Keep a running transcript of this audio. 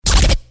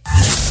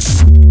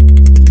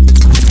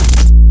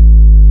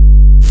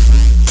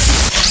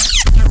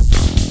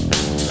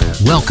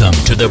Welcome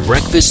to the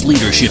Breakfast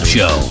Leadership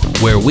Show,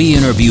 where we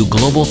interview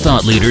global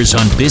thought leaders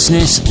on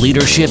business,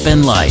 leadership,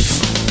 and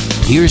life.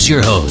 Here's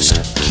your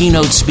host,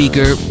 keynote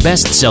speaker,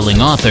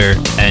 best-selling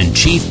author, and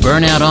chief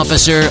burnout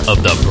officer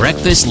of the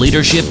Breakfast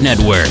Leadership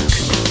Network,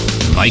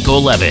 Michael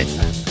Levitt.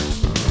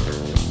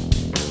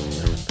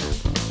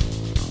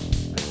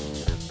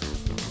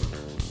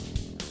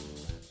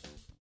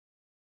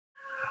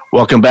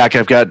 Welcome back.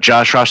 I've got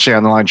Josh Rothstein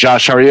on the line.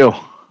 Josh, how are you?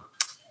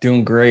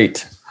 Doing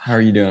great. How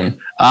are you doing?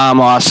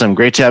 I'm awesome.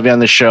 Great to have you on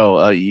the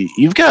show.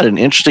 You've got an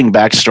interesting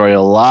backstory, a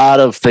lot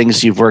of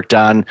things you've worked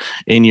on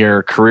in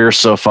your career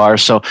so far.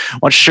 So why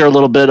don't you share a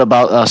little bit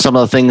about some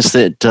of the things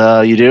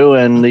that you do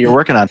and that you're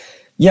working on?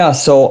 Yeah,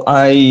 so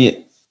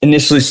I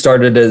initially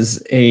started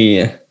as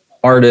a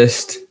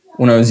artist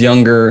when I was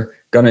younger,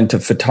 got into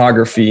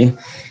photography,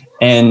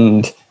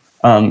 and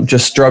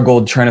just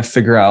struggled trying to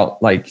figure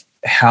out like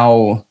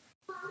how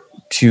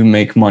to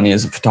make money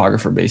as a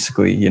photographer,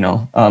 basically.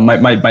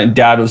 My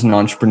dad was an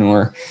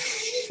entrepreneur,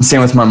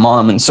 same with my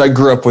mom. And so I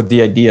grew up with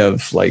the idea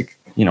of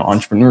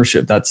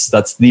entrepreneurship.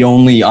 That's the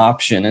only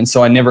option. And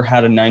so I never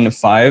had a 9 to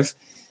 5.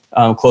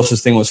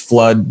 Closest thing was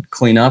flood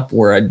cleanup,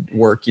 where I'd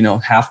work,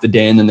 half the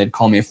day, and then they'd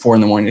call me at 4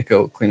 a.m. to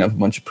go clean up a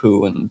bunch of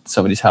poo in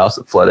somebody's house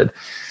that flooded.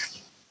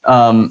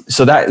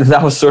 So that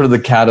was sort of the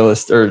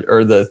catalyst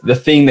or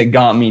the thing that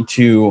got me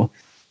to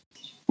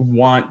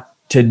want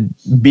to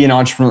be an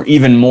entrepreneur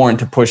even more and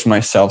to push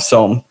myself.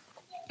 So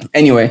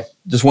anyway,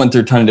 just went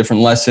through a ton of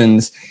different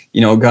lessons,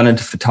 got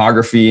into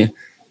photography,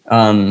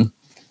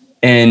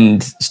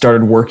 and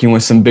started working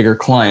with some bigger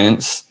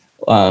clients.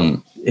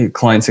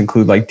 Clients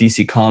include like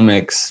DC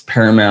Comics,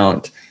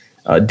 Paramount,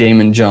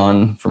 Daymond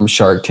John from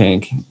Shark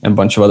Tank, and a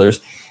bunch of others.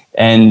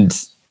 And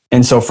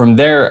so from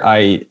there,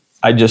 I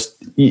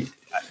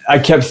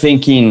kept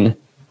thinking,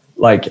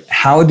 like,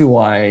 how do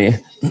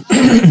I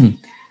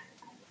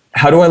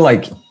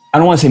I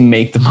don't want to say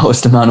make the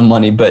most amount of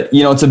money, but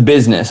it's a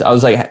business. I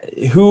was like,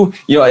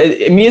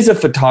 me as a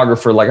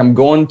photographer, like I'm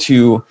going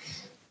to,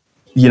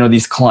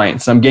 these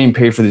clients, I'm getting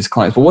paid for these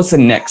clients, but what's the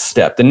next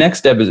step? The next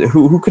step is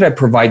who could I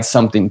provide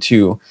something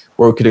to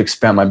where we could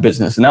expand my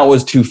business? And that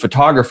was to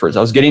photographers. I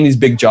was getting these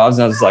big jobs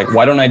and I was like,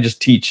 why don't I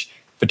just teach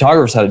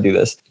photographers how to do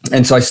this?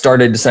 And so I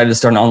decided to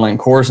start an online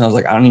course, and I was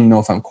like, I don't even know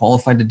if I'm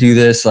qualified to do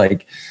this.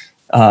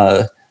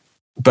 But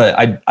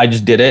I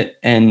just did it,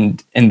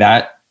 and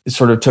that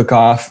sort of took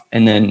off,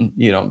 and then,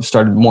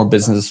 started more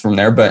businesses from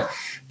there. But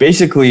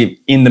basically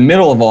in the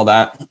middle of all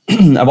that,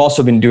 I've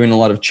also been doing a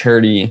lot of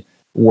charity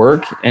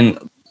work,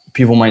 and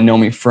people might know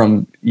me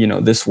from,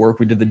 this work.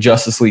 We did the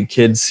Justice League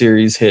Kids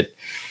series, hit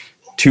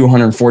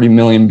 240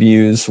 million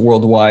views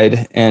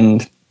worldwide.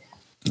 And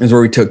is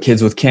where we took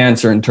kids with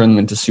cancer and turned them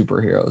into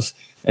superheroes.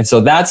 And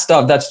so that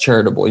stuff, that's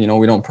charitable. We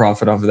don't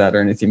profit off of that or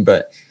anything,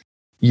 but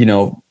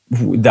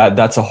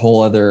that's a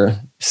whole other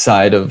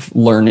side of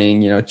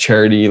learning,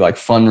 charity, like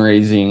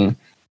fundraising,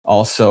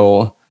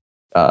 also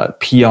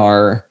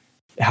PR,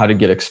 how to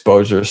get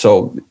exposure.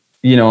 So,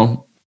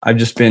 I've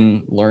just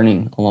been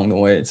learning along the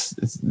way. It's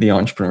the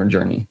entrepreneur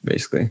journey,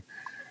 basically.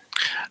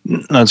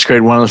 That's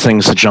great. One of the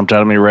things that jumped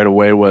out at me right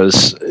away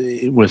was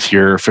with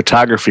your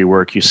photography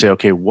work, you say,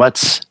 okay,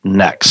 what's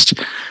next?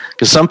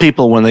 Because some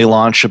people, when they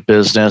launch a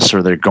business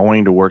or they're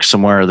going to work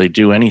somewhere or they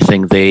do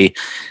anything, they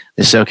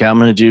say, okay, I'm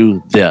going to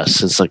do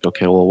this. It's like,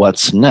 okay, well,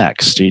 what's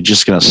next? Are you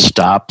just going to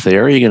stop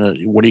there?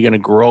 What are you going to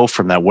grow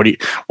from that?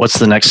 What's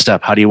the next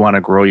step? How do you want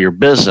to grow your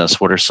business?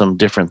 What are some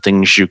different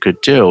things you could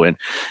do? And,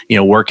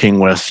 working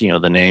with,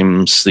 the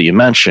names that you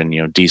mentioned,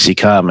 DC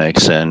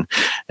Comics and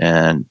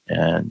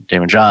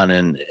Daymond John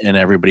and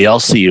everybody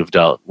else that you've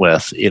dealt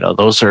with,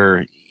 those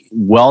are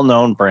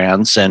well-known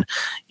brands, and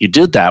you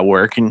did that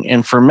work.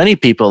 And for many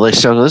people, they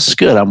say, oh, this is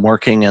good. I'm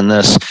working in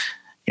this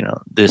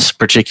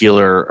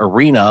particular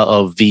arena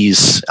of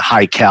these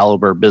high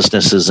caliber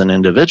businesses and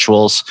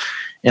individuals.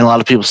 And a lot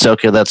of people say,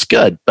 okay, that's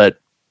good. But,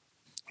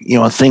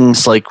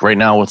 things like right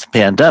now with the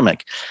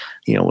pandemic,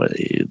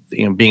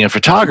 being a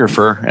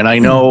photographer, and I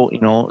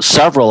know,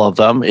 several of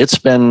them, it's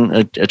been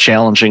a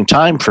challenging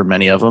time for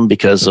many of them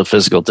because of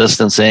physical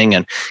distancing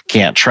and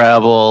can't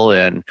travel.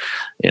 And,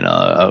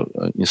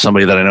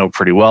 somebody that I know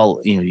pretty well,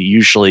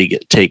 usually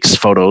takes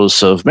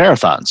photos of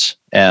marathons.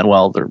 And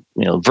they're,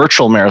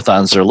 virtual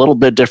marathons are a little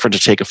bit different to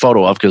take a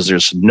photo of because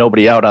there's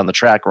nobody out on the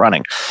track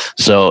running.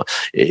 So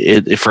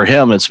for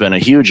him, it's been a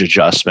huge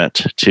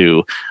adjustment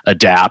to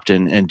adapt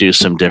and do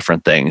some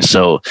different things.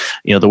 So,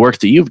 the work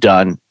that you've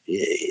done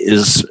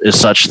is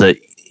such that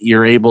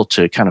you're able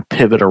to kind of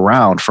pivot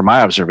around, from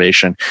my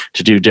observation,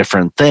 to do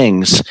different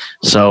things.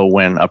 So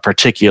when a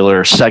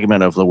particular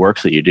segment of the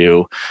work that you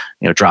do,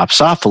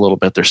 drops off a little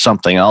bit, there's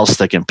something else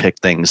that can pick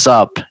things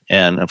up.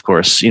 And of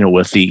course,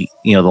 with the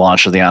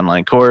launch of the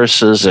online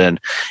courses and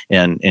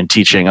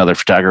teaching other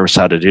photographers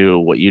how to do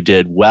what you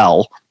did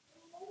well,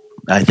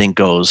 I think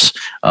goes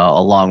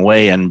a long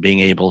way in being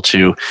able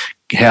to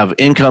have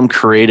income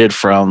created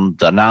from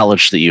the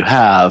knowledge that you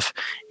have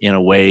in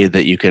a way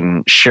that you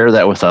can share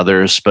that with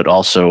others, but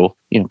also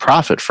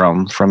profit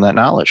from that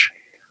knowledge.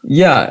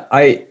 Yeah,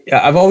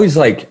 I've always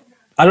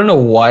I don't know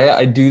why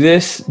I do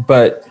this,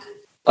 but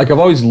like I've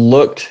always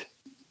looked,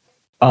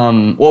 so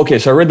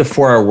I read the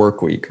 4-Hour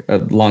Workweek a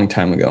long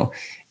time ago,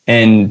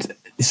 and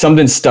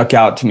something stuck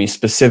out to me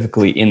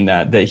specifically in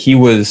that he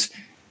was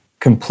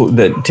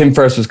that Tim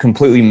Ferriss was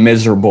completely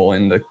miserable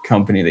in the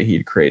company that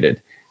he'd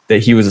created, that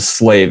he was a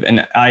slave.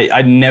 And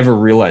I never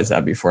realized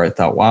that before. I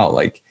thought, wow,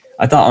 like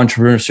I thought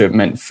entrepreneurship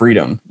meant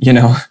freedom,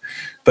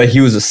 but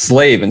he was a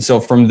slave. And so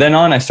from then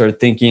on, I started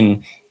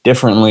thinking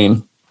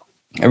differently.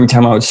 Every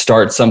time I would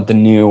start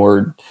something new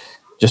or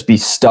just be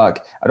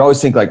stuck, I'd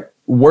always think like,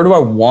 where do I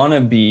want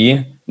to be?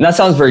 And that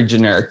sounds very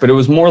generic, but it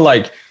was more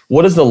like,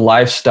 what is the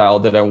lifestyle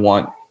that I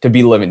want to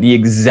be living? The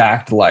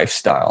exact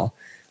lifestyle.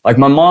 Like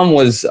my mom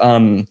was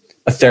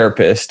a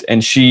therapist,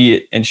 and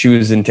she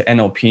was into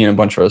NLP and a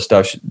bunch of other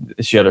stuff.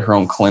 She had her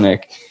own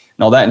clinic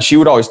and all that. And she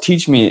would always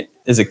teach me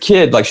as a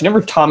kid, like she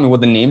never taught me what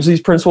the names of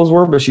these principles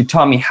were, but she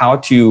taught me how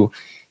to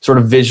sort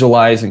of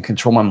visualize and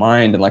control my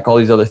mind and like all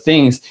these other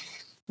things,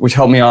 which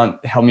helped me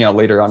out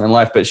later on in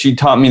life. But she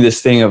taught me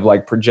this thing of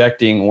like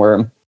projecting,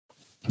 where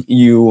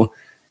you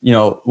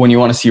know, when you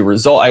want to see a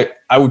result,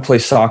 I would play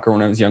soccer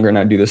when I was younger, and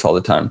I'd do this all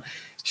the time.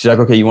 She's like,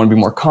 okay, you want to be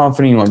more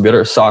confident, you want to be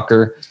better at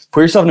soccer,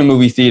 put yourself in a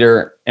movie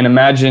theater and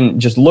imagine,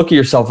 just look at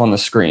yourself on the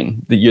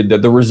screen,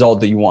 the result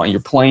that you want. You're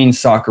playing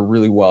soccer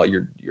really well.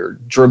 You're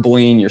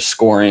dribbling, you're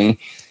scoring,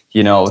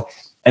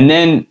 and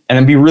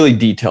then be really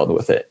detailed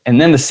with it.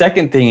 And then the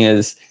second thing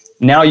is,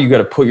 now you got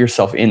to put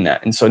yourself in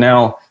that. And so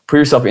now put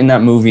yourself in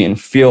that movie and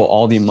feel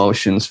all the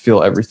emotions,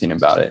 feel everything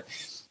about it.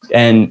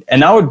 And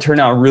that would turn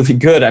out really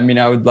good. I mean,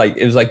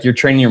 it was like you're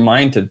training your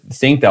mind to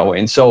think that way.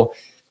 And so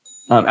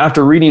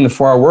after reading the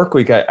 4-Hour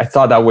Workweek, I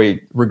thought that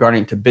way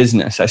regarding to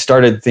business. I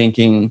started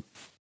thinking,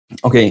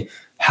 okay,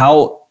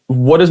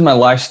 what is my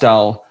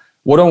lifestyle?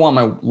 What do I want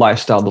my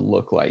lifestyle to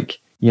look like,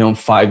 in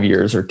 5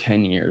 years or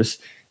 10 years?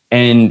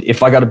 And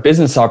if I got a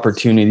business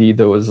opportunity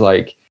that was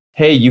like,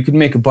 hey, you could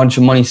make a bunch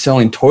of money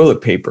selling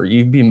toilet paper,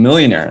 you'd be a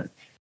millionaire,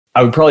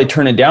 I would probably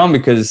turn it down,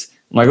 because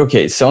I'm like,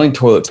 okay, selling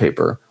toilet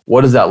paper,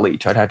 what does that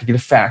lead to? I'd have to get a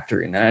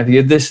factory, and then I'd have to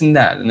get this and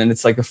that. And then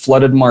it's like a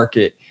flooded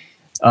market.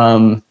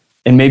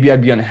 And maybe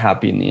I'd be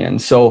unhappy in the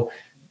end. So,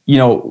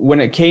 when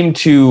it came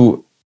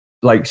to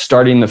like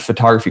starting the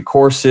photography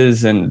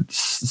courses and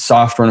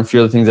software and a few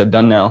other things I've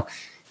done now,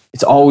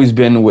 it's always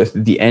been with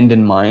the end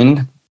in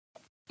mind.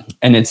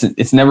 And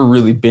it's never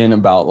really been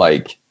about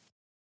like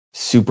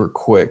super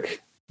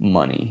quick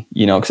money,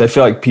 because I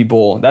feel like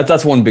people,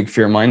 that's one big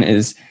fear of mine,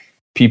 is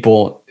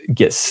people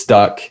get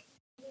stuck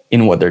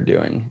in what they're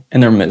doing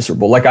and they're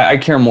miserable. Like I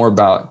care more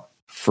about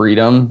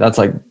freedom. That's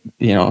like,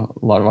 a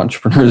lot of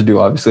entrepreneurs do,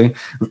 obviously.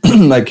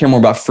 Like care more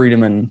about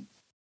freedom and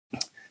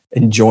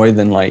joy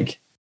than like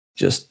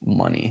just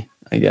money,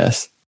 I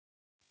guess.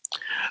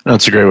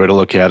 That's a great way to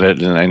look at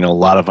it. And I know a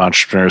lot of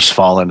entrepreneurs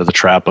fall into the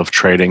trap of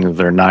trading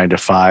their 9 to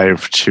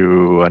 5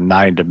 to a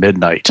 9 to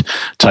midnight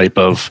type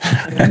of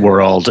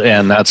world.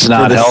 And that's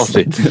not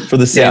healthy for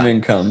the same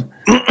income.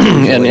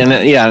 And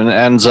it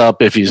ends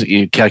up, if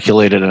you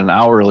calculate it at an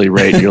hourly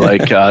rate, you're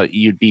like,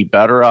 you'd be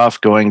better off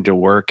going to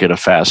work at a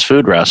fast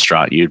food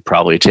restaurant. You'd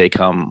probably take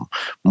home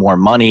more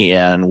money.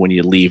 And when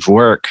you leave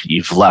work,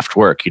 you've left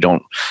work. You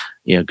don't,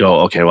 go,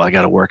 okay, well, I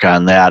got to work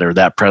on that or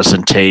that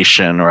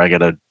presentation, or I got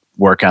to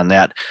work on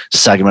that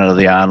segment of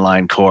the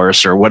online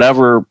course, or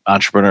whatever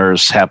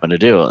entrepreneurs happen to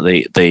do.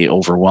 They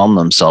overwhelm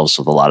themselves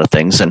with a lot of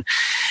things.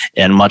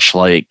 And much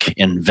like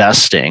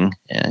investing,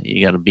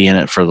 you got to be in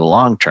it for the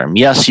long term.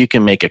 Yes, you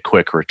can make a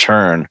quick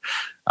return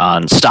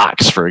on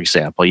stocks, for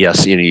example.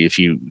 Yes, if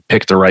you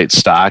pick the right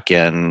stock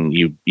and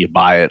you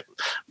buy it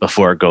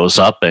before it goes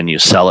up and you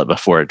sell it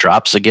before it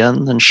drops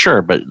again, then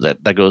sure, but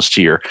that goes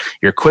to your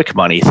quick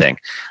money thing.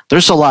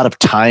 There's a lot of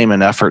time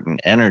and effort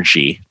and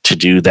energy to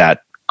do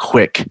that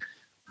quick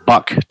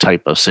buck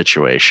type of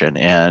situation,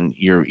 and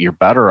you're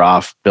better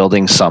off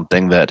building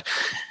something that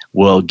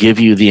will give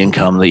you the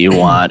income that you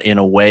want in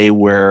a way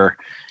where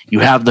you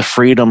have the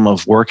freedom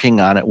of working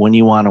on it when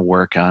you want to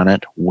work on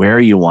it, where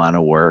you want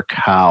to work,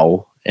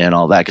 how, and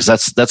all that.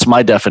 Because that's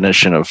my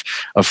definition of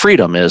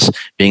freedom, is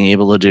being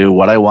able to do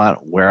what I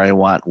want, where I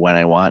want, when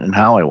I want, and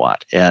how I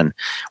want. And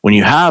when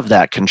you have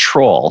that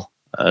control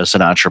as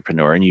an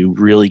entrepreneur and you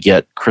really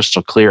get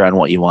crystal clear on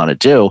what you want to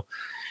do,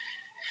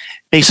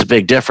 makes a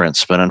big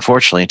difference. But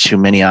unfortunately, too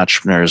many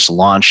entrepreneurs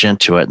launch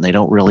into it and they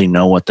don't really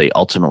know what they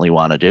ultimately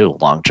want to do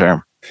long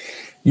term.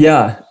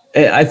 Yeah,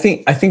 I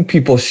think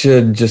people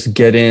should just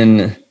get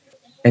in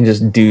and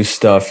just do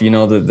stuff.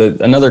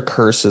 Another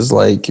curse is,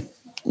 like,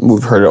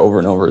 we've heard it over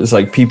and over, is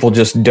like people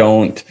just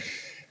don't,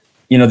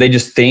 they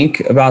just think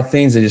about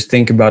things. They just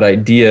think about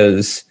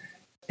ideas,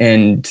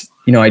 and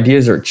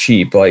ideas are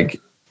cheap. Like,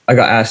 I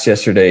got asked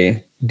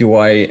yesterday, do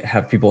I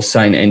have people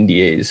sign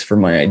NDAs for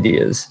my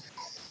ideas?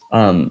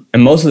 And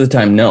most of the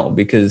time, no,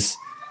 because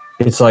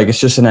it's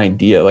just an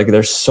idea. Like,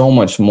 there's so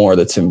much more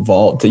that's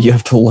involved that you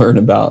have to learn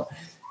about.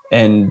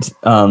 And,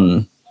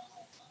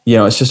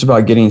 it's just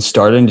about getting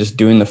started and just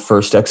doing the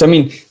first steps. I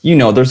mean,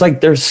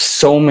 there's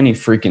so many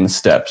freaking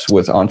steps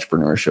with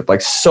entrepreneurship,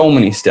 like so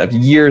many steps,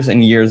 years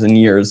and years and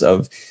years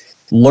of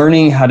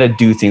learning how to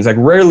do things. Like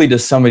rarely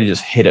does somebody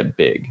just hit it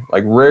big.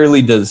 Like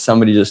rarely does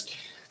somebody just,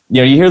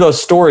 you hear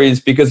those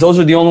stories because those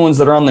are the only ones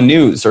that are on the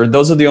news, or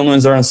those are the only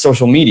ones that are on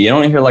social media. You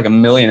don't hear like a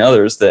million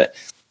others that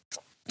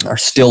are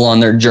still on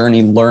their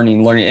journey,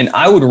 learning. And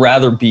I would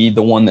rather be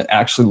the one that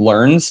actually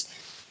learns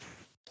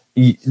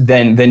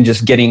than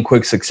just getting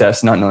quick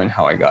success, not knowing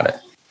how I got it.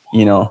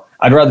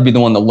 I'd rather be the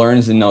one that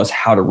learns and knows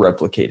how to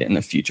replicate it in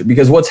the future.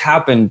 Because what's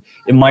happened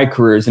in my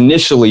career is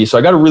initially, so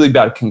I got a really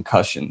bad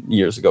concussion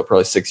years ago,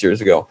 probably 6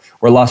 years ago,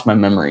 where I lost my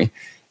memory.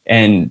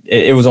 And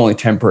it was only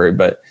temporary,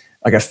 but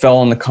like I fell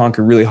on the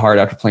concrete really hard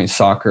after playing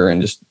soccer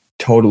and just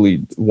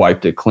totally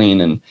wiped it clean.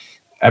 And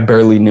I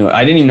barely knew,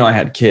 I didn't even know I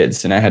had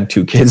kids, and I had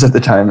 2 kids at the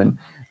time. And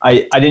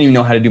I didn't even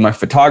know how to do my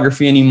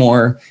photography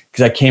anymore,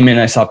 because I came in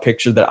and I saw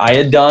pictures that I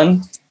had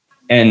done.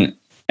 And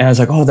I was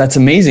like, oh, that's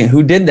amazing.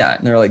 Who did that?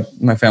 And they're like,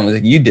 my family's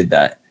like, you did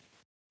that.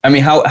 I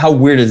mean, how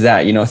weird is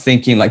that?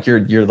 Thinking like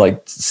you're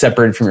like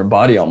separated from your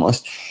body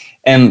almost.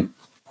 And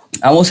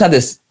I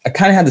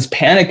kind of had this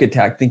panic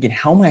attack thinking,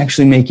 how am I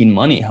actually making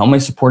money? How am I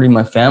supporting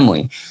my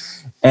family?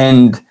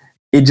 And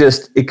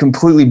it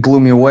completely blew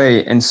me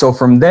away. And so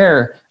from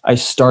there, I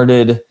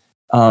started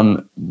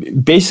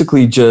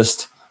basically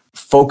just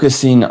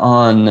focusing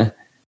on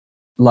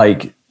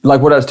like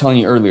what I was telling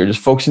you earlier, just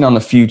focusing on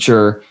the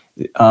future,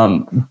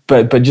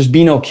 but just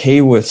being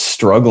okay with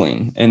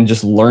struggling and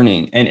just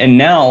learning. And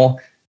now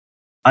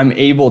I'm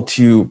able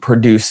to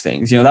produce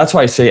things. That's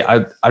why I say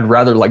I'd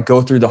rather like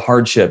go through the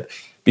hardship,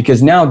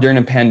 because now during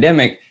a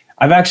pandemic,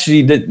 I've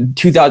actually,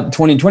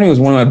 2020 was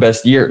one of my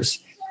best years,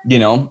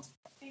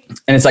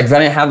 and it's like, if I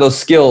didn't have those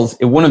skills,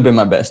 it wouldn't have been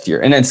my best year.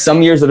 And then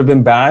some years that have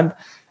been bad,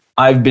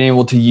 I've been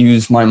able to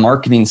use my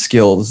marketing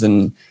skills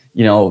and,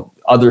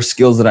 other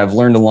skills that I've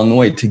learned along the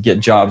way to get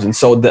jobs. And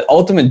so the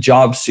ultimate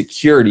job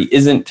security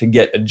isn't to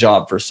get a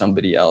job for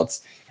somebody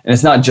else. And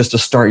it's not just to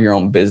start your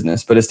own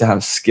business, but it's to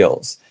have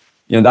skills.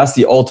 That's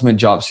the ultimate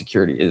job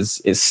security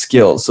is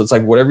skills. So it's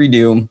like, whatever you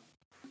do,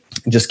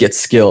 just get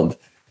skilled.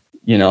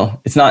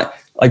 It's not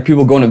like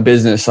people go into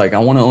business, like, I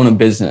want to own a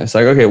business.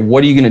 Like, okay,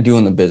 what are you going to do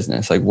in the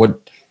business? Like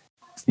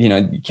you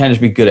can't just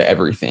be good at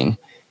everything.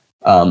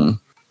 So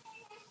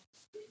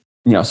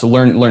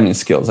learning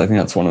skills, I think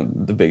that's one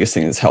of the biggest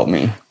things that's helped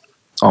me.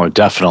 Oh,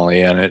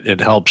 definitely. And it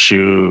helps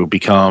you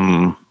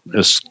become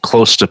as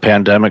close to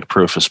pandemic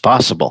proof as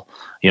possible.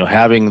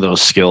 Having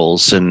those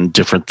skills and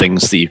different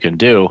things that you can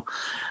do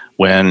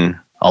when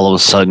all of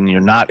a sudden you're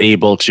not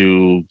able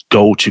to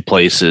go to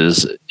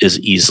places as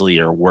easily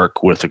or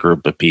work with a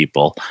group of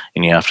people,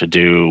 and you have to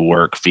do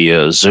work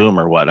via Zoom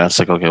or what. It's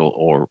like, okay,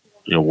 or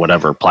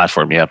whatever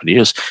platform you happen to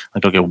use.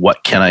 Like, okay,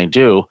 what can I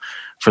do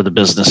for the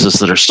businesses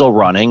that are still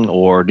running,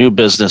 or new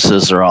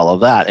businesses, or all of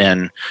that?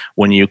 And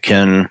when you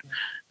can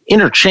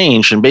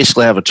interchange and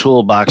basically have a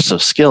toolbox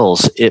of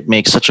skills, it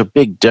makes such a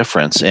big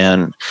difference.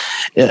 And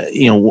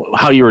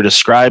how you were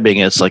describing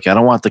it's like, I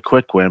don't want the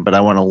quick win, but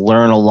I want to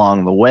learn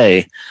along the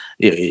way.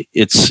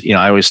 It's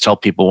I always tell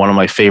people one of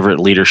my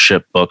favorite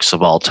leadership books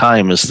of all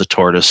time is The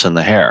Tortoise and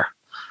the Hare.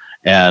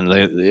 And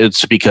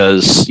it's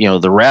because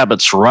the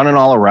rabbit's running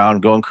all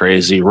around, going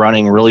crazy,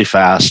 running really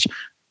fast,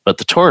 but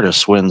the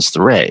tortoise wins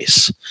the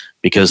race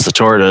because the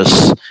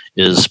tortoise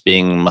is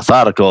being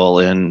methodical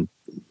and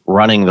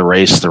running the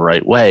race the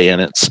right way.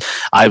 And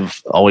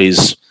I've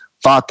always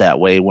thought that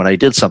way when I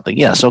did something.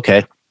 Yes,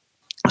 okay,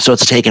 so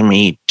it's taken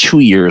me 2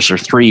 years or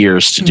 3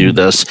 years to do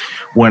this,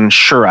 when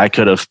sure, I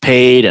could have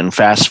paid and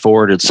fast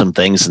forwarded some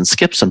things and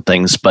skipped some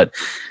things. But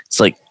it's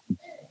like,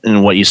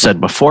 and what you said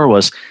before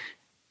was,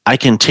 I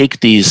can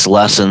take these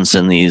lessons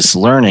and these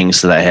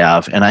learnings that I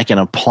have, and I can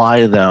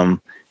apply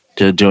them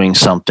to doing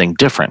something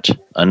different,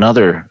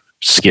 another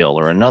skill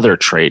or another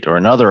trait or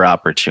another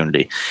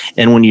opportunity.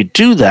 And when you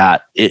do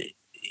that,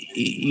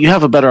 you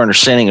have a better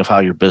understanding of how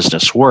your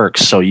business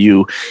works, so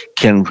you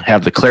can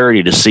have the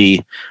clarity to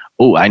see,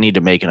 oh, I need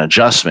to make an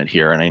adjustment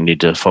here, and I need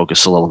to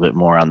focus a little bit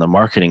more on the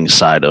marketing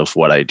side of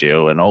what I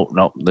do. And oh,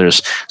 no,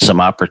 there's some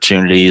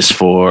opportunities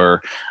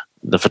for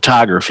the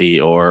photography,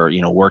 or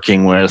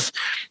working with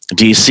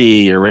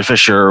DC or Ray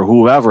Fisher or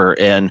whoever,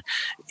 and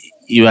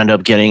you end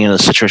up getting in a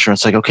situation where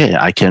it's like, okay,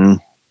 I can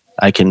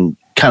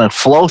kind of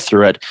flow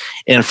through it.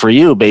 And for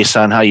you, based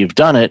on how you've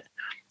done it,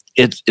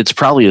 it's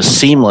probably as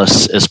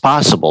seamless as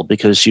possible,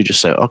 because you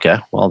just say, okay,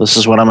 well, this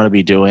is what I'm going to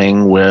be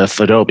doing with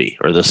Adobe,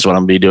 or this is what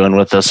I'm going to be doing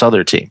with this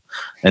other team.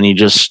 And you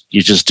just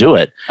do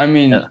it. I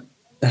mean,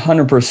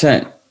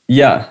 100%.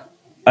 Yeah.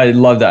 I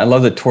love that. I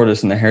love the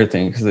tortoise and the hare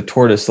thing, because the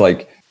tortoise,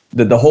 like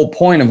the whole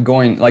point of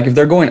going, like if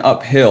they're going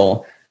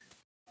uphill,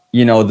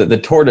 the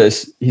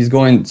tortoise, he's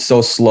going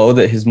so slow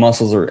that his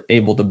muscles are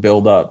able to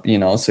build up,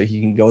 so he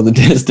can go the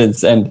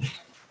distance. And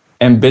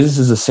business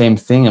is the same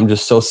thing. I'm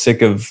just so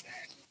sick of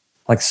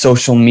like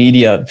social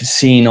media,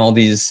 seeing all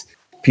these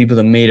people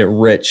that made it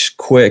rich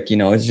quick.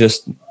 It's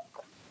just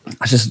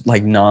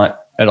like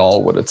not at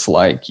all what it's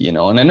like,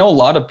 and I know a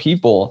lot of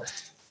people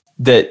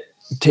that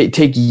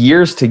take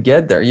years to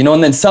get there,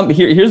 and then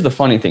here's the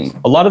funny thing.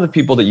 A lot of the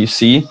people that you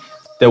see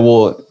that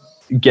will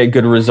get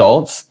good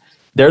results,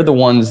 they're the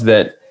ones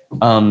that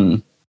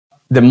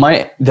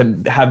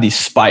that have these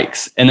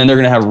spikes, and then they're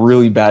going to have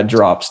really bad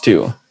drops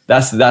too.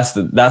 That's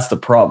the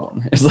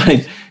problem. It's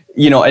like,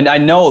 and I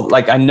know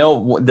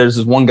there's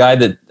this one guy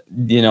that,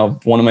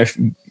 one of my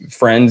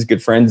friends,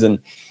 good friends, and,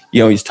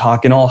 he's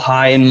talking all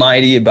high and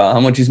mighty about how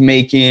much he's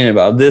making,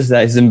 about this,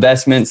 that, his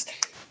investments.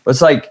 But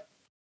it's like,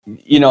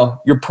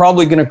 you're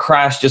probably going to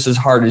crash just as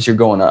hard as you're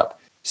going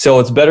up. So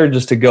it's better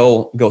just to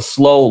go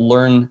slow,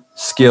 learn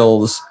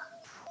skills.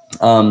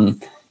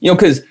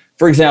 Because,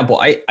 for example,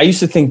 I used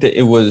to think that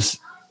it was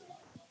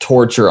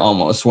torture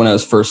almost when I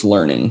was first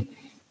learning.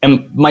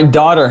 And my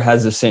daughter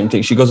has the same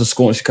thing. She goes to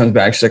school and she comes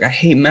back. She's like, I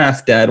hate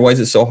math, Dad. Why is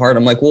it so hard?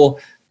 I'm like, well,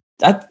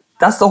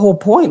 that's the whole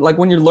point. Like,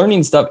 when you're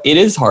learning stuff, it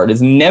is hard.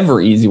 It's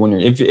never easy.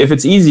 If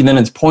it's easy, then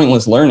it's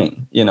pointless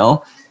learning,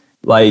 so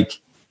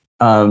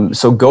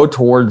go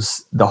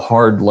towards the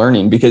hard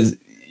learning, because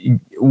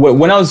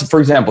when I was, for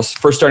example,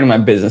 first starting my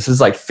business, this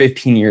is like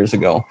 15 years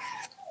ago,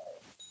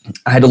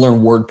 I had to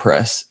learn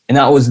WordPress, and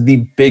that was the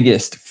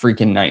biggest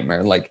freaking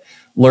nightmare. Like,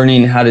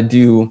 learning how to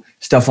do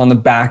stuff on the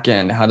back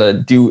end, how to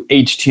do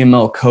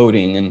HTML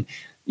coding. And,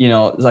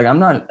 it's like, I'm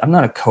not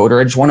a coder.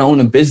 I just want to own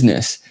a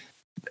business.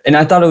 And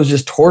I thought it was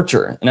just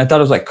torture. And I thought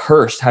it was like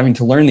cursed, having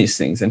to learn these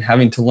things and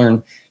having to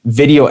learn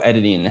video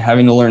editing and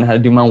having to learn how to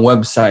do my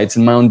websites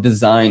and my own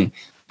design.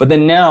 But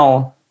then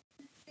now,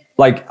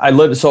 like,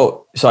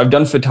 so I've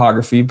done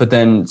photography, but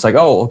then it's like,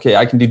 oh, okay,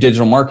 I can do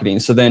digital marketing.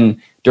 So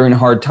then during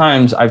hard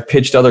times, I've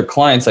pitched other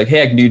clients like,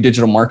 hey, I can do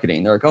digital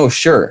marketing. They're like, oh,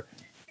 sure.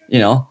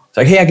 It's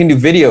like, hey, I can do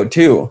video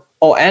too.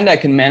 Oh, and I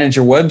can manage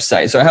your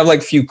website. So I have like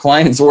a few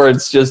clients where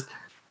it's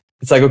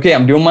like, okay,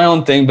 I'm doing my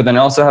own thing, but then I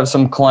also have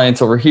some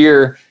clients over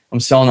here. I'm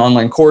selling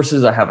online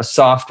courses. I have a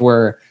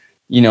software,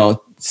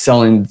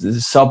 selling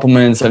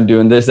supplements. I'm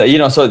doing this,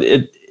 that, so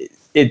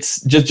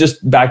it's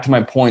just back to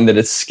my point that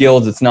it's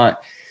skills. It's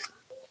not,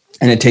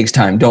 and it takes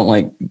time.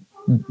 Don't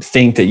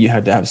think that you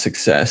have to have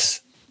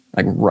success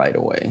like right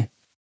away.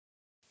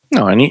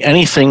 No,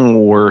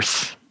 anything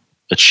worth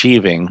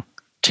achieving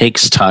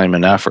takes time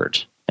and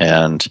effort.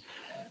 And,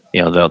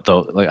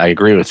 I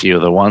agree with you.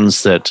 The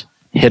ones that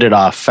hit it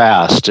off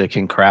fast, it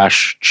can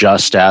crash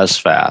just as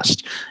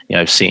fast.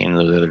 I've seen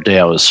the other day,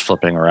 I was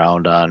flipping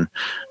around on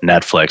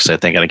Netflix, I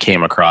think, and I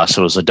came across,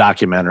 it was a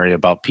documentary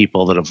about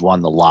people that have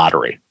won the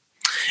lottery.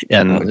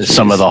 And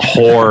some of the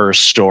horror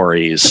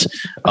stories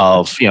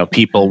of,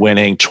 people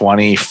winning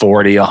 20,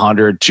 40,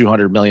 100,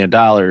 $200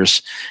 million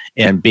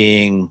and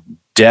being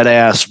dead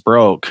ass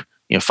broke,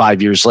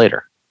 5 years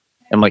later.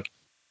 I'm like,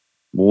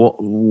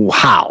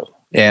 how?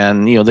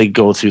 And, they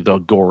go through the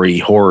gory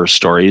horror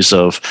stories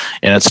and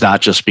it's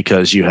not just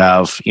because you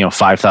have,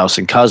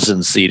 5,000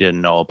 cousins that you didn't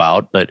know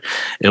about, but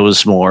it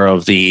was more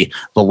of the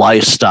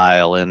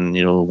lifestyle. And,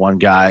 one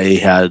guy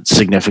had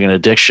significant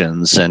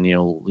addictions and,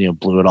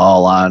 blew it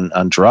all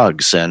on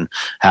drugs and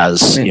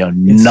has,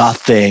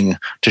 nothing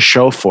to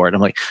show for it. I'm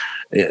like,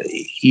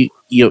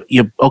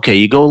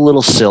 you go a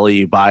little silly,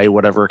 you buy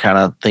whatever kind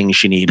of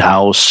things you need,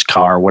 house,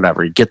 car,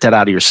 whatever, you get that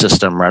out of your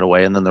system right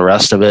away. And then the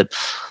rest of it,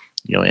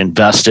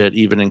 invest it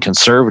even in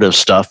conservative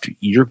stuff,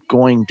 you're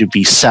going to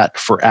be set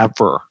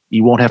forever.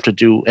 You won't have to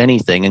do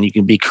anything, and you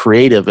can be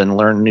creative and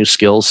learn new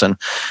skills and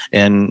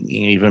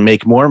even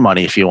make more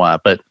money if you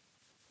want. But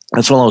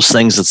it's one of those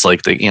things. It's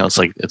like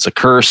it's a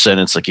curse, and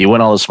it's like you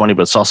win all this money,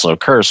 but it's also a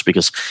curse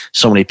because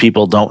so many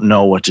people don't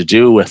know what to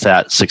do with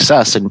that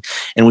success. And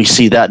we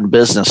see that in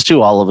business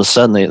too. All of a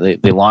sudden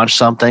they launch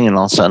something, and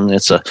all of a sudden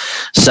it's a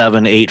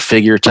 7-8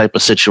 figure type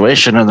of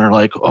situation. And they're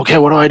like, okay,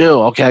 what do I do?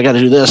 Okay, I got to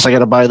do this. I got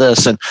to buy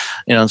this. And,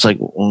 it's like,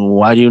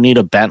 why do you need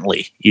a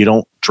Bentley? You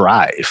don't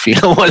drive.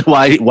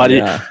 Why do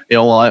you,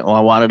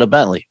 I wanted a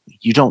Bentley.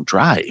 You don't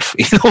drive.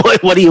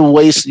 What are you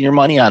wasting your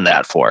money on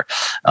that for?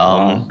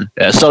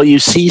 So you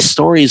see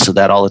stories of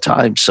that all the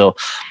time. So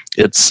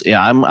it's,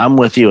 I'm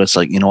with you. It's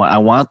like, I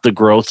want the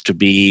growth to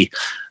be,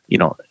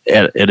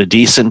 at a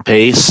decent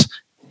pace,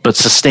 but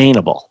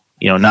sustainable.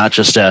 Not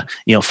just a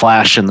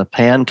flash in the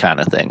pan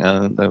kind of thing.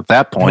 At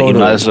that point,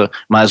 totally. You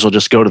might as well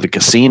just go to the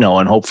casino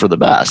and hope for the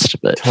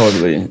best. But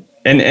totally,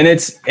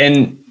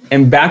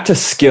 and back to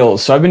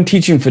skills. So I've been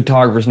teaching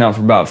photographers now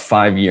for about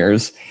 5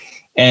 years,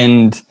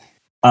 and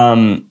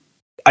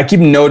I keep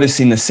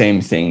noticing the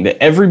same thing,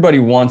 that everybody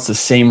wants the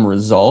same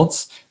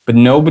results, but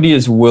nobody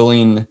is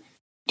willing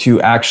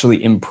to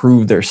actually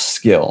improve their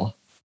skill.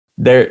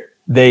 They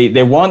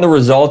want the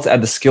results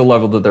at the skill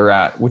level that they're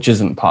at, which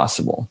isn't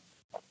possible.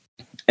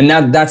 And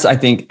that's, I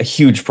think, a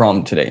huge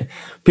problem today.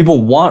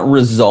 People want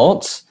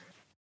results,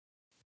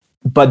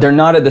 but they're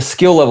not at the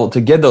skill level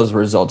to get those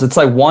results. It's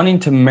like wanting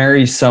to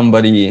marry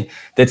somebody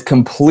that's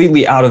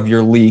completely out of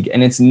your league,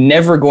 and it's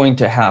never going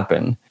to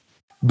happen.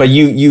 But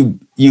you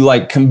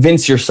like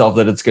convince yourself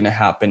that it's going to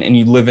happen, and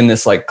you live in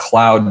this like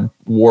cloud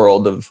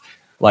world of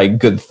like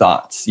good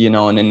thoughts,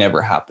 and it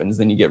never happens.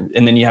 Then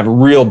you have a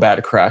real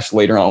bad crash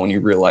later on when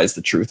you realize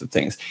the truth of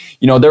things.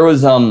 There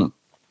was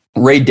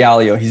Ray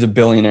Dalio. He's a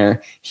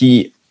billionaire.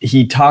 He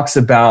talks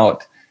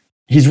about,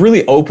 he's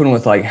really open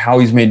with like how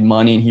he's made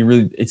money,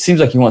 and it seems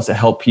like he wants to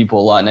help people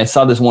a lot. And I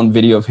saw this one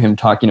video of him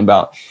talking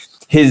about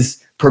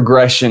his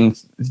progression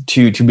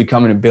to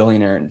becoming a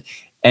billionaire.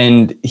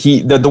 And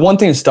the one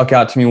thing that stuck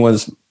out to me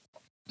was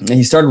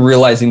he started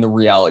realizing the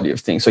reality of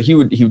things. So he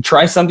would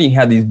try something. He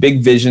had these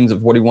big visions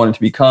of what he wanted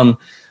to become,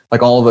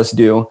 like all of us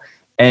do.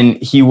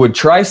 And he would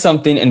try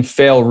something and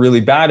fail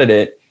really bad at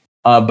it.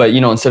 But,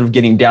 instead of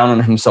getting down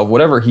on himself,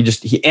 whatever,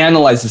 he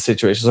analyzed the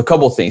situation. So a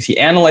couple of things. He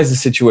analyzed the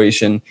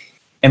situation,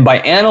 and by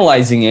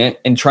analyzing it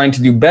and trying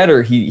to do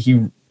better,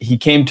 he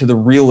came to the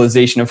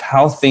realization of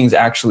how things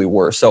actually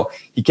were. So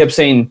he kept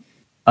saying,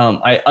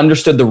 I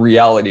understood the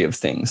reality of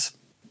things.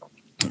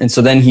 And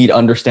so then he'd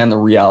understand the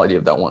reality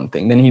of that one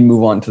thing. Then he'd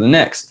move on to the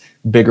next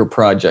bigger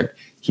project.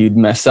 He'd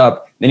mess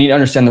up. Then he'd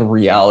understand the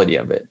reality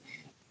of it.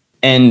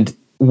 And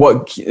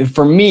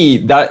for me,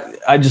 that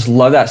I just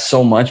love that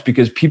so much,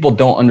 because people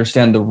don't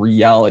understand the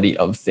reality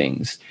of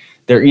things.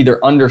 They're either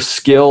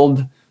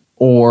underskilled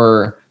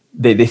or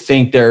they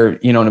think they're,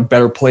 in a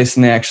better place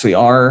than they actually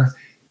are.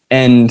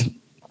 And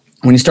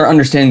when you start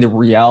understanding the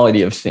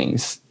reality of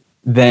things,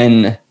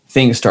 then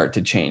things start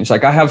to change.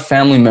 Like, I have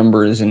family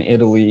members in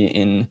Italy,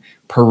 in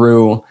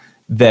Peru,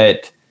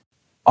 that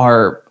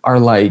are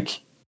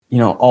like,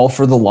 all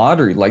for the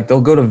lottery. Like,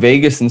 they'll go to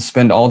Vegas and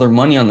spend all their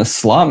money on the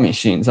slot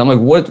machines. I'm like,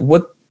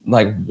 what,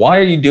 like, why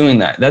are you doing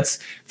that? That's,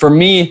 for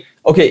me,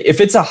 okay, if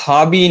it's a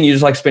hobby and you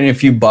just like spending a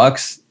few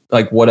bucks,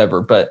 like,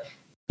 whatever. But,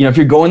 if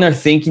you're going there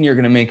thinking you're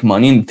going to make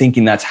money and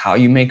thinking that's how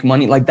you make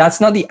money, like, that's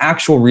not the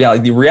actual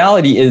reality. The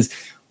reality is,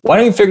 why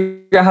don't you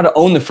figure out how to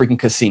own the freaking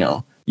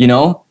casino,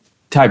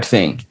 type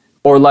thing?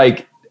 Or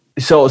like,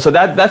 so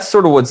that's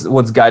sort of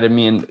what's guided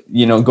me.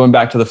 And, going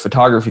back to the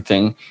photography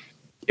thing,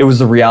 it was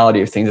the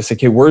reality of things. It's like,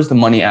 okay, where's the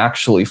money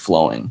actually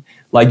flowing?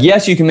 Like,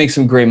 yes, you can make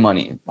some great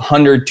money,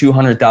 100,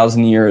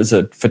 200,000 a year as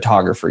a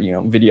photographer,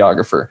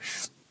 videographer.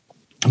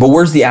 But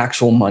where's the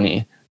actual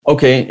money?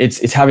 Okay,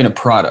 it's having a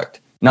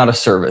product, not a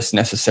service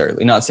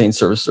necessarily. Not saying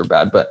services are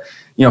bad, but,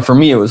 for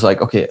me, it was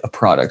like, okay, a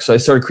product. So I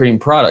started creating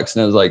products,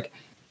 and it was like,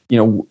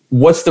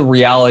 what's the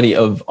reality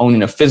of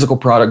owning a physical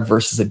product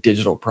versus a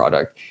digital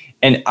product?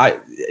 And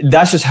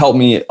that's just helped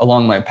me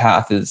along my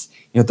path, is,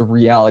 the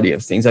reality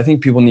of things. I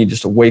think people need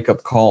just a wake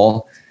up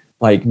call.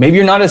 Like, maybe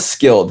you're not as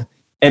skilled,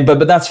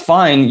 but that's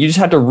fine. You just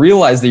have to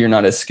realize that you're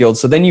not as skilled.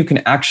 So then you can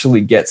actually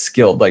get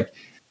skilled. Like,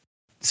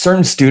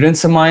 certain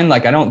students of mine,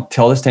 like, I don't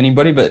tell this to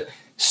anybody, but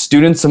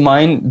students of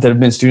mine that have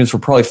been students for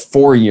probably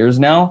 4 years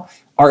now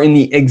are in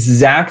the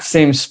exact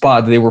same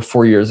spot that they were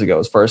 4 years ago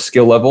as far as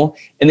skill level.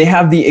 And they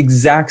have the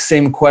exact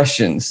same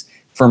questions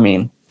for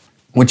me,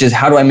 which is,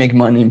 how do I make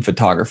money in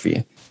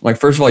photography? Like,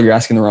 first of all, you're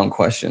asking the wrong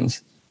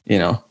questions,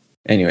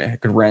 Anyway, I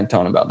could rant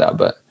on about that,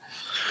 but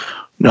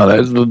no,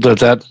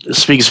 that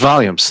speaks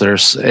volumes.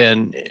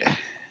 And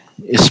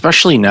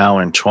especially now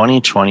in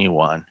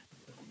 2021,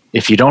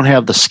 if you don't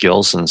have the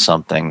skills in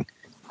something,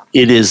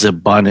 it is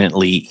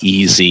abundantly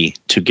easy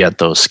to get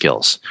those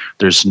skills.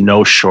 There's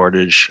no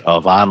shortage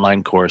of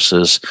online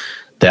courses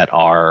that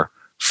are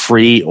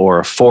free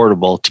or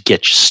affordable to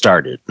get you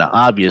started. Now,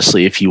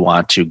 obviously, if you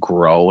want to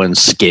grow and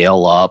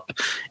scale up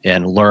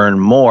and learn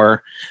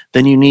more,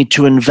 then you need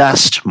to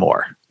invest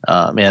more.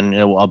 And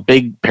a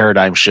big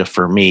paradigm shift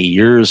for me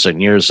years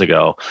and years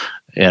ago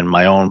in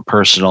my own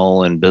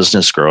personal and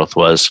business growth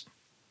was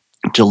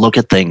to look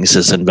at things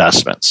as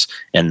investments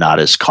and not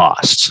as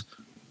costs.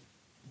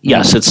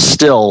 Yes, it's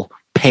still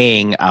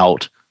paying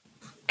out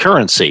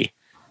currency,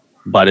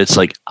 but it's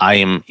like, I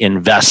am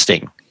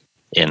investing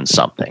in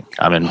something.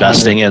 I'm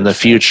investing in the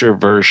future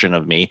version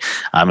of me.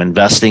 I'm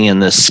investing in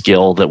this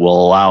skill that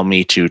will allow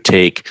me to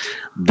take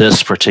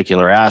this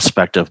particular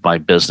aspect of my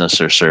business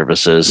or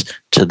services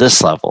to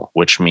this level,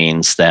 which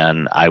means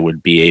then I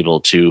would be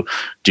able to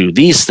do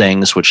these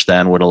things, which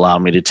then would allow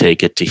me to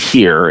take it to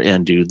here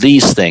and do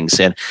these things.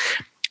 And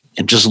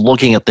just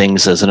looking at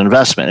things as an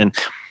investment. And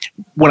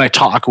when I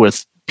talk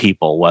with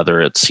people,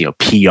 whether it's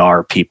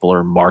PR people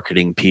or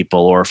marketing people,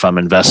 or if I'm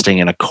investing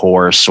in a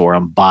course or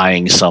I'm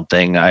buying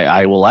something,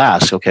 I will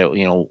ask, okay,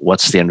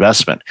 what's the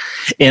investment?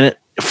 And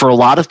for a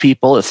lot of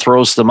people, it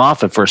throws them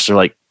off at first. They're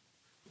like,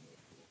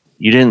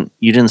 you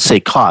didn't say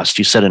cost,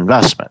 you said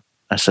investment.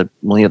 I said,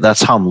 well, yeah,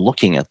 that's how I'm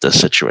looking at this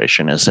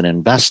situation, as an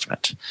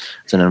investment.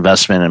 It's an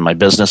investment in my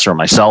business or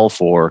myself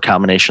or a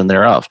combination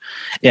thereof.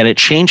 And it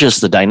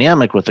changes the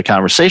dynamic with the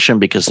conversation,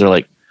 because they're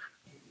like,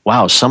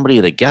 wow, somebody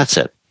that gets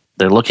it.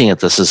 They're looking at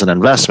this as an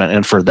investment.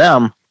 And for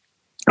them,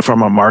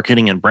 from a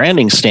marketing and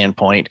branding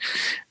standpoint,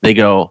 they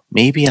go,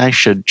 maybe I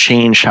should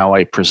change how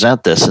I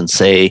present this and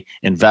say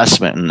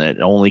investment, and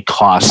it only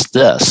costs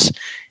this.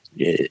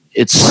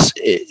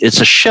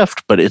 It's a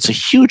shift, but it's a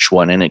huge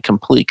one, and it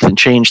completely can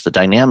change the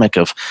dynamic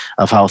of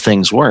how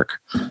things work.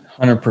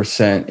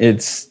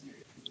 100%.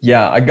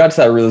 I got to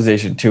that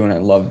realization too, and I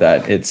love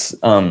that. It's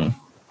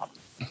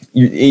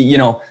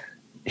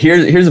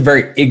here's a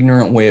very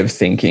ignorant way of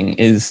thinking,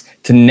 is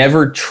to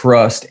never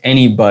trust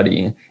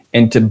anybody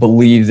and to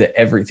believe that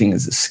everything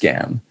is a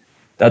scam.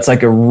 That's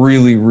like a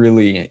really,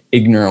 really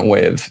ignorant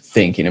way of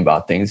thinking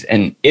about things.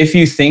 And if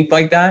you think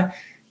like that,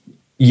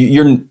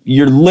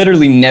 you're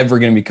literally never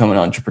going to become an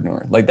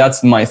entrepreneur. Like,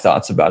 that's my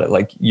thoughts about it.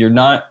 Like, you're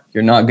not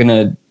going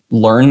to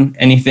learn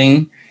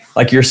anything.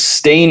 Like you're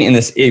staying in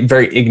this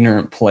very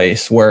ignorant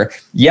place where,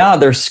 yeah,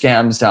 there's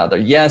scams out there.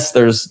 Yes,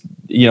 there's,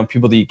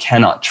 people that you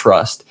cannot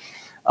trust.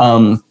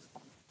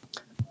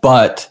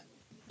 But,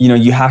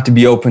 you have to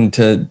be open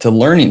to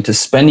learning, to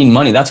spending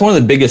money. That's one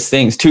of the biggest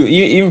things too.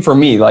 Even for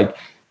me, like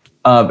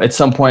at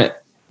some point,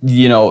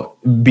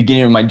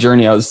 beginning of my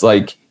journey, I was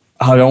like,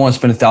 I don't want to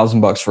spend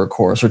 $1,000 for a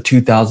course or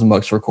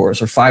 $2,000 for a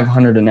course or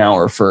 $500 an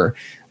hour for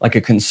like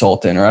a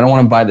consultant, or I don't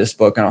want to buy this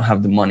book. I don't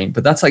have the money.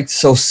 But that's like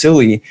so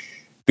silly.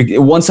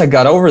 Once I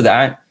got over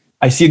that,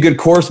 I see a good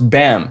course,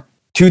 bam,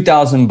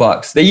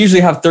 $2,000. They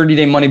usually have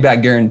 30-day money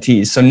back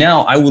guarantees. So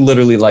now I would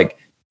literally like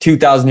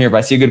 $2,000 here. If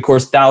I see a good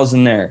course,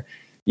 $1,000 there.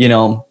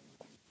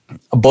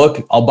 A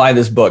book, I'll buy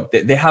this book.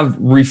 They have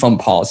refund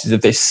policies.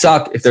 If they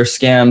suck, if they're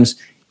scams,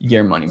 you get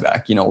your money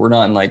back. We're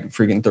not in like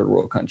freaking third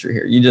world country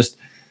here. You just,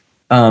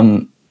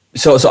 so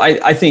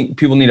I think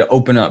people need to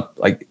open up,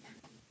 like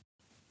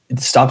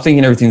stop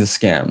thinking everything's a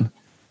scam.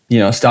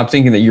 Stop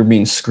thinking that you're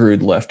being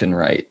screwed left and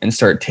right, and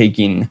start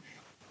taking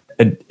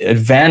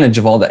advantage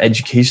of all the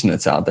education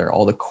that's out there,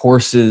 all the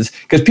courses,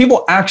 because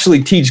people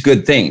actually teach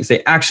good things.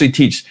 They actually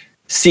teach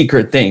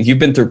secret things. You've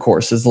been through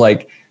courses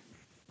like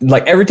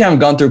every time I've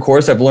gone through a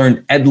course, I've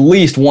learned at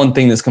least one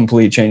thing that's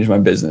completely changed my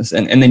business.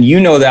 And then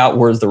that,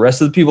 whereas the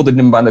rest of the people that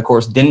didn't buy the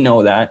course didn't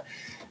know that.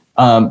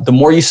 The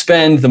more you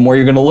spend, the more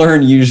you're going to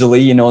learn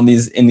usually, in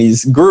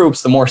these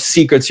groups, the more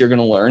secrets you're going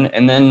to learn.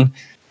 And then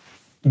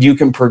you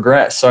can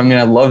progress. So,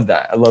 I love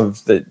that. I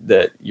love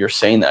that you're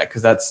saying that,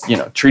 because that's,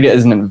 treat it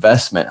as an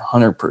investment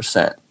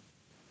 100%.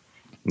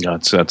 Yeah,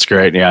 that's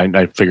great. Yeah,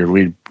 I figured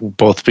we'd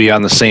both be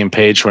on the same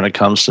page when it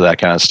comes to that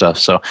kind of stuff.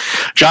 So,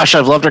 Josh,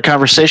 I've loved our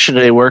conversation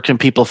today. Where can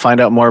people find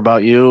out more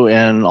about you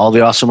and all the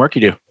awesome work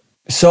you do?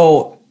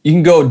 So you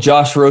can go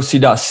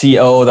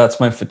joshrossi.co. That's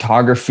my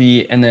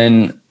photography. And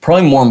then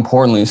probably more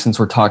importantly, since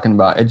we're talking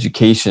about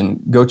education,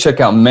 go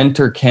check out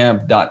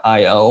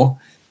mentorcamp.io.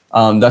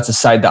 That's a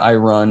site that I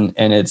run,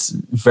 and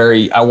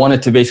I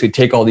wanted to basically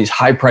take all these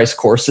high price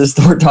courses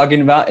that we're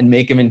talking about and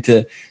make them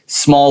into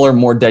smaller,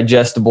 more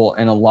digestible,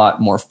 and a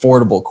lot more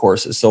affordable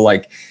courses. So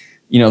like,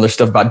 there's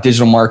stuff about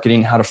digital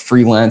marketing, how to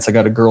freelance. I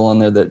got a girl on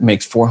there that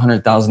makes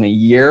 $400,000 a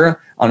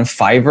year on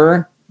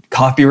Fiverr,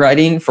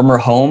 copywriting from her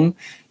home,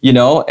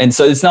 and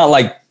so it's not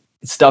like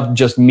stuff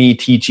just me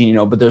teaching,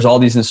 but there's all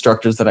these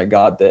instructors that I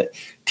got that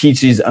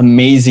teach these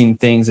amazing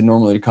things that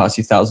normally cost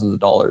you thousands of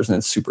dollars, and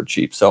it's super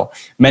cheap. So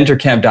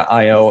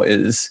mentorcamp.io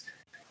is,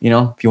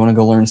 if you want to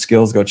go learn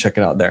skills, go check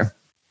it out there.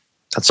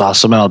 That's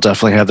awesome. And I'll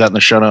definitely have that in the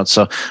show notes.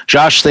 So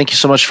Josh, thank you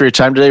so much for your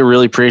time today.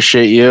 Really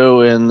appreciate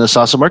you and this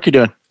awesome work you're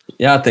doing.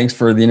 Yeah. Thanks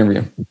for the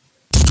interview.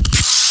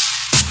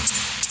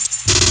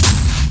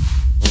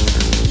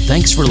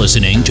 Thanks for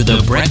listening to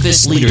the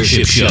Breakfast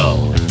Leadership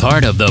Show,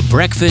 part of the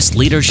Breakfast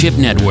Leadership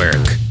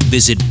Network.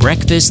 Visit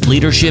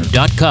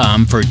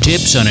breakfastleadership.com for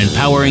tips on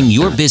empowering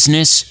your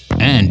business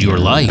and your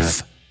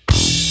life.